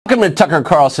Welcome to Tucker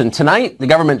Carlson. Tonight, the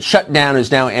government shutdown is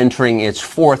now entering its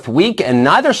fourth week, and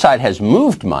neither side has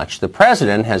moved much. The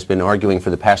president has been arguing for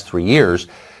the past 3 years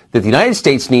that the United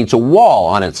States needs a wall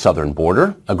on its southern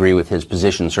border. Agree with his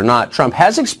positions or not, Trump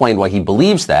has explained why he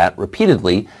believes that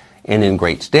repeatedly and in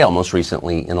great detail, most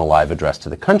recently in a live address to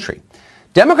the country.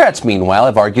 Democrats, meanwhile,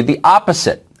 have argued the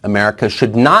opposite. America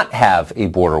should not have a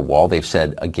border wall, they've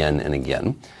said again and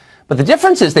again. But the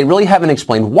difference is they really haven't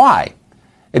explained why.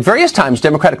 At various times,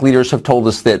 Democratic leaders have told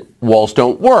us that walls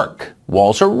don't work,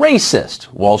 walls are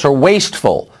racist, walls are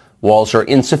wasteful, walls are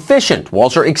insufficient,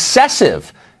 walls are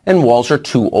excessive, and walls are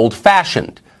too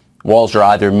old-fashioned. Walls are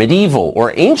either medieval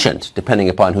or ancient, depending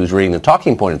upon who's reading the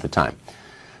talking point at the time.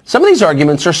 Some of these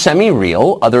arguments are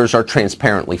semi-real, others are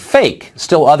transparently fake.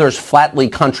 Still others flatly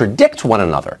contradict one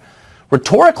another.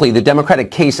 Rhetorically, the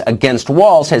Democratic case against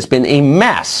walls has been a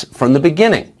mess from the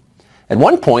beginning. At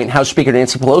one point, House Speaker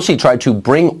Nancy Pelosi tried to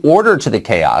bring order to the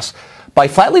chaos by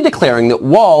flatly declaring that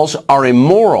walls are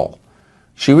immoral.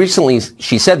 She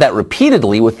said that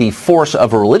repeatedly with the force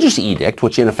of a religious edict,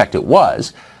 which in effect it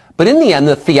was. But in the end,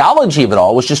 the theology of it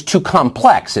all was just too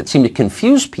complex. It seemed to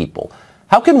confuse people.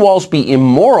 How can walls be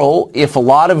immoral if a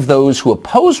lot of those who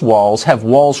oppose walls have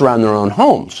walls around their own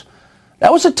homes?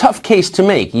 That was a tough case to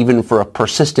make, even for a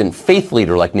persistent faith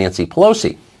leader like Nancy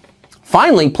Pelosi.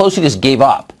 Finally, Pelosi just gave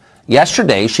up.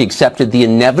 Yesterday, she accepted the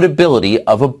inevitability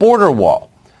of a border wall.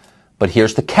 But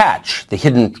here's the catch, the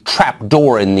hidden trap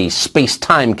door in the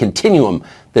space-time continuum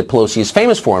that Pelosi is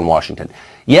famous for in Washington.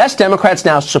 Yes, Democrats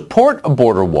now support a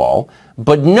border wall,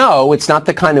 but no, it's not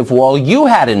the kind of wall you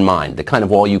had in mind, the kind of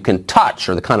wall you can touch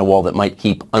or the kind of wall that might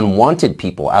keep unwanted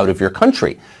people out of your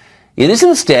country. It is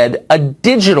instead a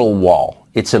digital wall.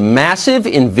 It's a massive,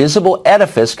 invisible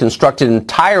edifice constructed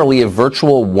entirely of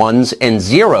virtual ones and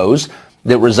zeros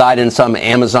that reside in some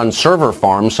Amazon server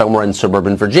farm somewhere in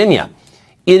suburban Virginia.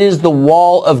 It is the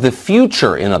wall of the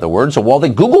future, in other words, a wall that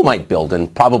Google might build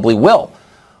and probably will.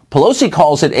 Pelosi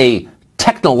calls it a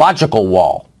technological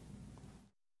wall.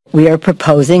 We are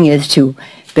proposing is to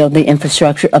build the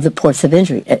infrastructure of the ports of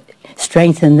entry,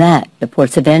 strengthen that, the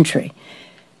ports of entry.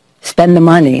 Spend the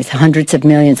money, it's hundreds of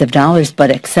millions of dollars,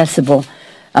 but accessible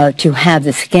to have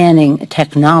the scanning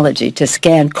technology to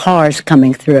scan cars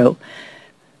coming through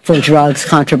for drugs,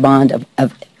 contraband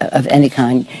of any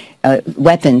kind,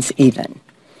 weapons even.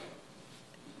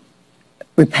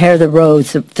 Repair the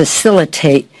roads,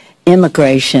 facilitate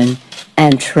immigration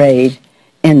and trade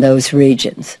in those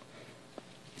regions.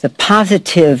 The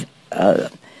positive,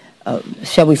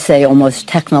 shall we say, almost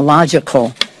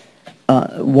technological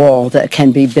wall that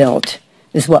can be built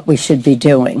is what we should be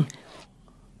doing.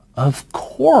 Of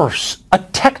course, a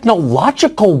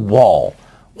technological wall.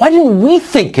 Why didn't we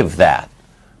think of that?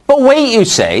 But wait, you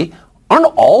say,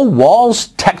 aren't all walls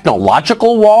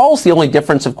technological walls? The only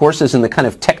difference, of course, is in the kind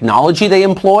of technology they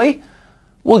employ.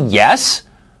 Well, yes,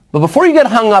 but before you get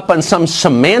hung up on some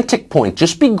semantic point,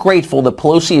 just be grateful that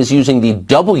Pelosi is using the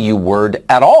W word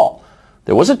at all.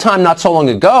 There was a time not so long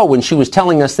ago when she was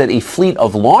telling us that a fleet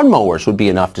of lawnmowers would be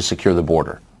enough to secure the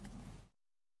border.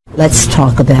 Let's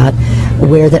talk about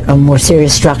where a more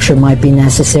serious structure might be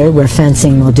necessary, where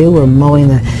fencing will do, where mowing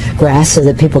the grass so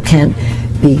that people can't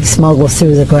be smuggled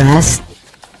through the grass.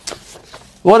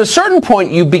 Well, at a certain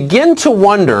point, you begin to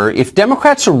wonder if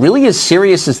Democrats are really as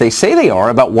serious as they say they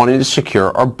are about wanting to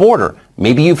secure our border.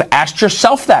 Maybe you've asked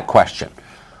yourself that question.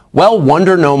 Well,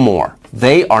 wonder no more.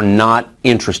 They are not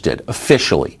interested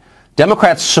officially.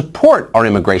 Democrats support our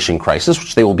immigration crisis,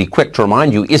 which they will be quick to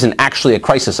remind you isn't actually a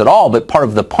crisis at all, but part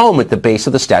of the poem at the base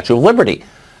of the Statue of Liberty.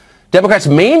 Democrats'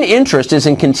 main interest is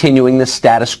in continuing the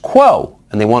status quo,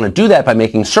 and they want to do that by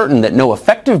making certain that no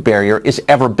effective barrier is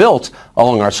ever built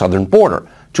along our southern border.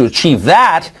 To achieve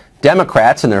that,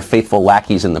 Democrats and their faithful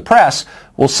lackeys in the press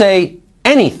will say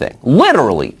anything,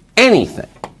 literally anything.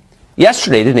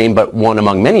 Yesterday, to name but one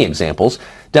among many examples,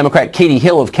 Democrat Katie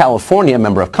Hill of California, a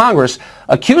member of Congress,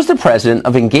 accused the president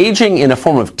of engaging in a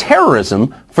form of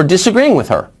terrorism for disagreeing with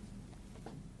her.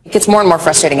 It gets more and more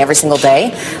frustrating every single day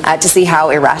to see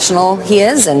how irrational he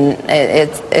is, and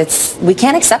we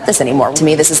can't accept this anymore. To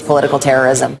me, this is political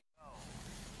terrorism.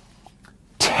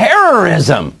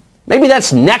 Terrorism! Maybe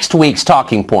that's next week's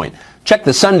talking point. Check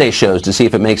the Sunday shows to see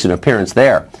if it makes an appearance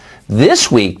there.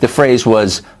 This week, the phrase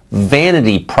was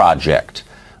vanity project.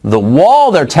 The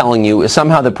wall, they're telling you, is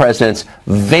somehow the president's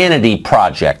vanity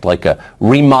project, like a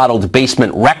remodeled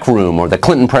basement rec room or the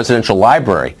Clinton Presidential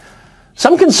Library.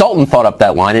 Some consultant thought up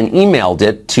that line and emailed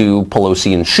it to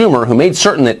Pelosi and Schumer, who made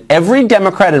certain that every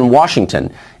Democrat in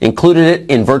Washington included it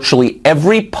in virtually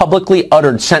every publicly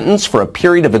uttered sentence for a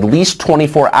period of at least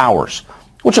 24 hours,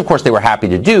 which of course they were happy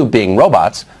to do, being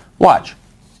robots. Watch.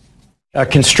 A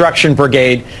construction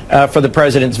brigade for the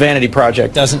president's vanity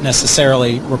project. Doesn't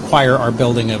necessarily require our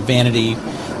building a vanity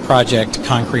project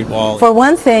concrete wall. For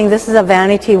one thing, this is a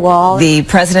vanity wall. The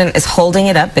president is holding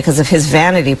it up because of his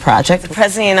vanity project. The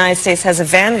president of the United States has a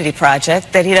vanity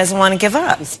project that he doesn't want to give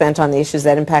up. He's spent on the issues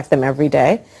that impact them every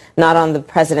day, not on the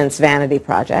president's vanity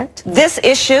project. This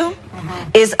issue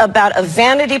is about a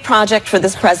vanity project for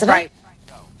this president. Right.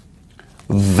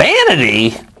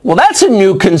 Vanity? Well, that's a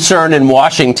new concern in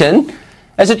Washington.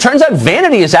 As it turns out,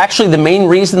 vanity is actually the main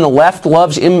reason the left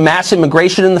loves mass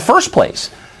immigration in the first place.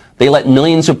 They let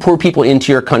millions of poor people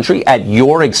into your country at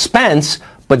your expense,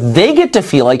 but they get to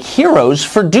feel like heroes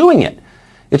for doing it.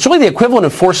 It's really the equivalent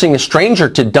of forcing a stranger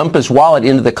to dump his wallet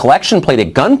into the collection plate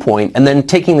at gunpoint and then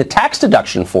taking the tax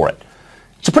deduction for it.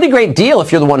 It's a pretty great deal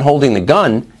if you're the one holding the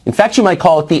gun. In fact, you might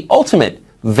call it the ultimate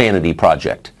vanity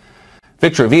project.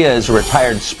 Victor Villa is a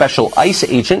retired special ICE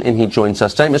agent, and he joins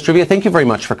us tonight. Mr. Villa, thank you very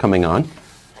much for coming on.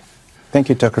 Thank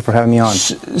you, Tucker, for having me on.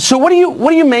 So what do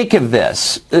you make of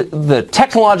this? The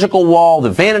technological wall,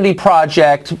 the vanity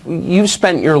project, you've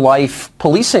spent your life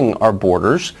policing our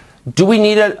borders. Do we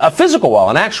need a physical wall,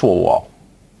 an actual wall?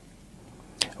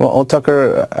 Well,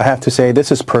 Tucker, I have to say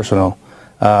this is personal.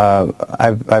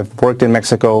 I've worked in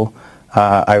Mexico.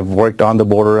 I've worked on the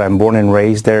border. I'm born and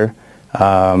raised there.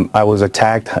 I was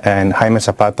attacked, and Jaime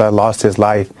Zapata lost his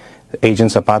life,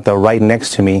 Agent Zapata, right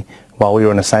next to me while we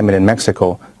were on assignment in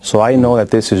Mexico. So I know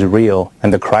that this is real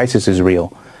and the crisis is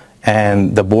real.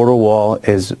 And the border wall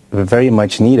is very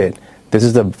much needed. This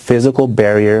is the physical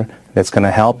barrier that's going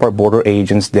to help our border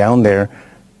agents down there,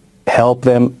 help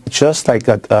them just like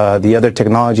the other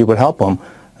technology would help them.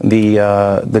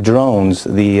 The drones,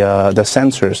 the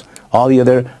sensors, all the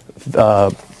other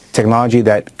technology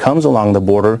that comes along the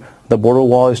border. The border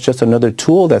wall is just another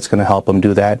tool that's going to help them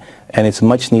do that, and it's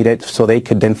much needed so they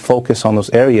could then focus on those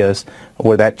areas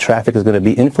where that traffic is going to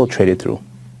be infiltrated through.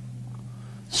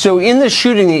 So in the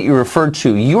shooting that you referred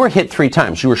to, you were hit 3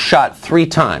 times. You were shot 3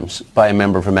 times by a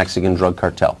member of a Mexican drug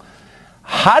cartel.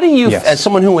 How do you, Yes. as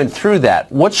someone who went through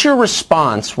that, what's your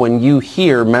response when you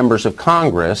hear members of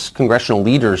Congress, congressional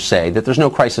leaders say that there's no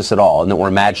crisis at all and that we're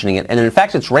imagining it, and in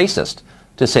fact it's racist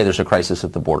to say there's a crisis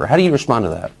at the border? How do you respond to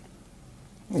that?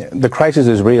 The crisis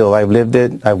is real. I've lived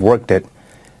it. I've worked it.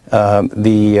 Especially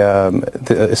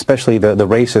the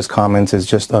racist comments is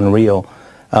just unreal.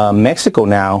 Mexico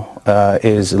now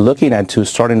is looking at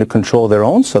starting to control their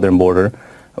own southern border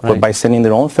by sending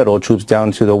their own federal troops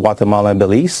down to the Guatemala and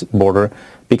Belize border,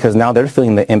 because now they're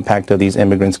feeling the impact of these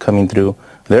immigrants coming through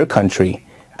their country.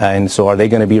 And so are they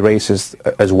going to be racist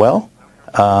as well?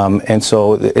 And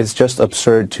so it's just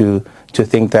absurd to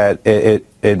think that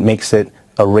it makes it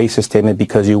a racist statement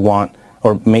because you want,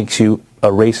 or makes you a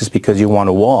racist because you want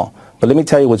a wall. But let me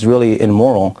tell you what's really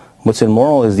immoral. What's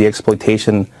immoral is the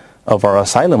exploitation of our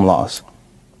asylum laws.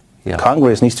 Yeah.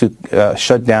 Congress needs to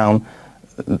shut down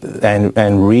and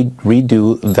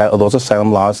redo those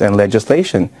asylum laws and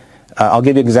legislation. I'll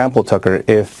give you an example, Tucker.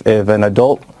 If an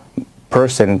adult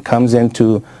person comes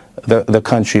into the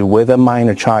country with a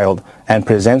minor child and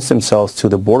presents themselves to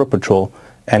the Border Patrol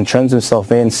and turns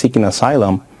himself in seeking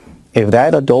asylum, if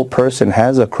that adult person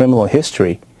has a criminal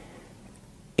history,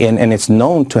 and it's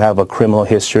known to have a criminal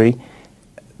history,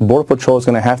 Border Patrol is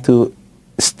going to have to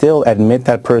still admit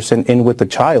that person in with the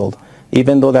child.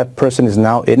 Even though that person is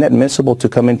now inadmissible to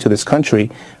come into this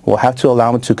country, we'll have to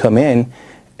allow them to come in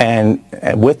and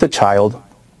with the child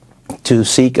to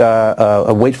seek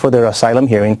wait for their asylum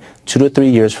hearing 2 to 3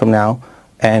 years from now,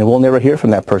 and we'll never hear from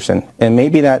that person. And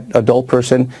maybe that adult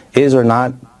person is or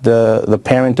not the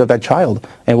parent of that child,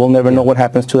 and we'll never know what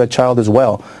happens to that child as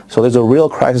well. So there's a real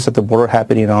crisis at the border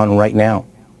happening on right now.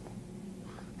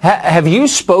 Have you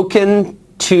spoken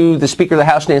to the Speaker of the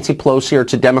House, Nancy Pelosi, or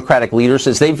to Democratic leaders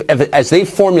as they've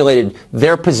formulated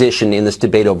their position in this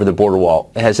debate over the border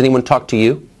wall? Has anyone talked to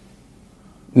you?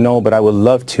 No, but I would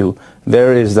love to.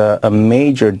 There is a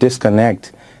major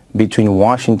disconnect between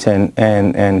Washington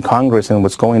and Congress and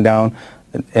what's going down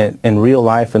in real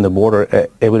life in the border.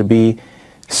 It would be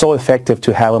so effective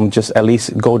to have them just at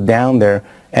least go down there,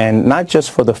 and not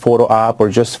just for the photo op or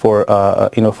just for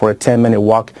for a 10-minute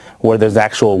walk where there's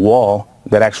actual wall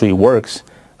that actually works,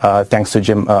 thanks to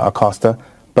Jim Acosta,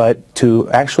 but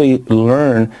to actually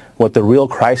learn what the real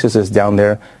crisis is down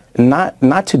there.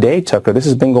 Not today, Tucker. This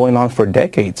has been going on for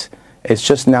decades. It's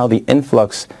just now the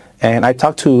influx. And I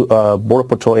talk to Border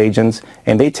Patrol agents,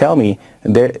 and they tell me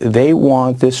they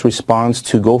want this response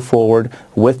to go forward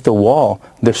with the wall.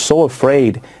 They're so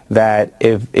afraid that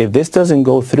if this doesn't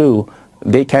go through,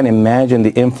 they can't imagine the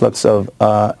influx of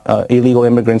illegal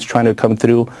immigrants trying to come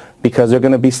through, because they're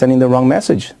going to be sending the wrong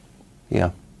message.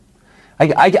 Yeah.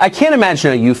 I can't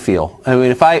imagine how you feel. I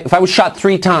mean, if I was shot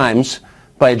 3 times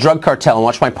by a drug cartel and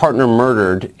watched my partner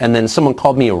murdered, and then someone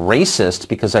called me a racist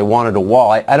because I wanted a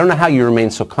wall, I don't know how you remain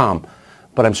so calm,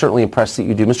 but I'm certainly impressed that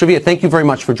you do. Mr. Villa, thank you very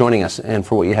much for joining us and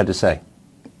for what you had to say.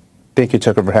 Thank you,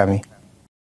 Tucker, for having me.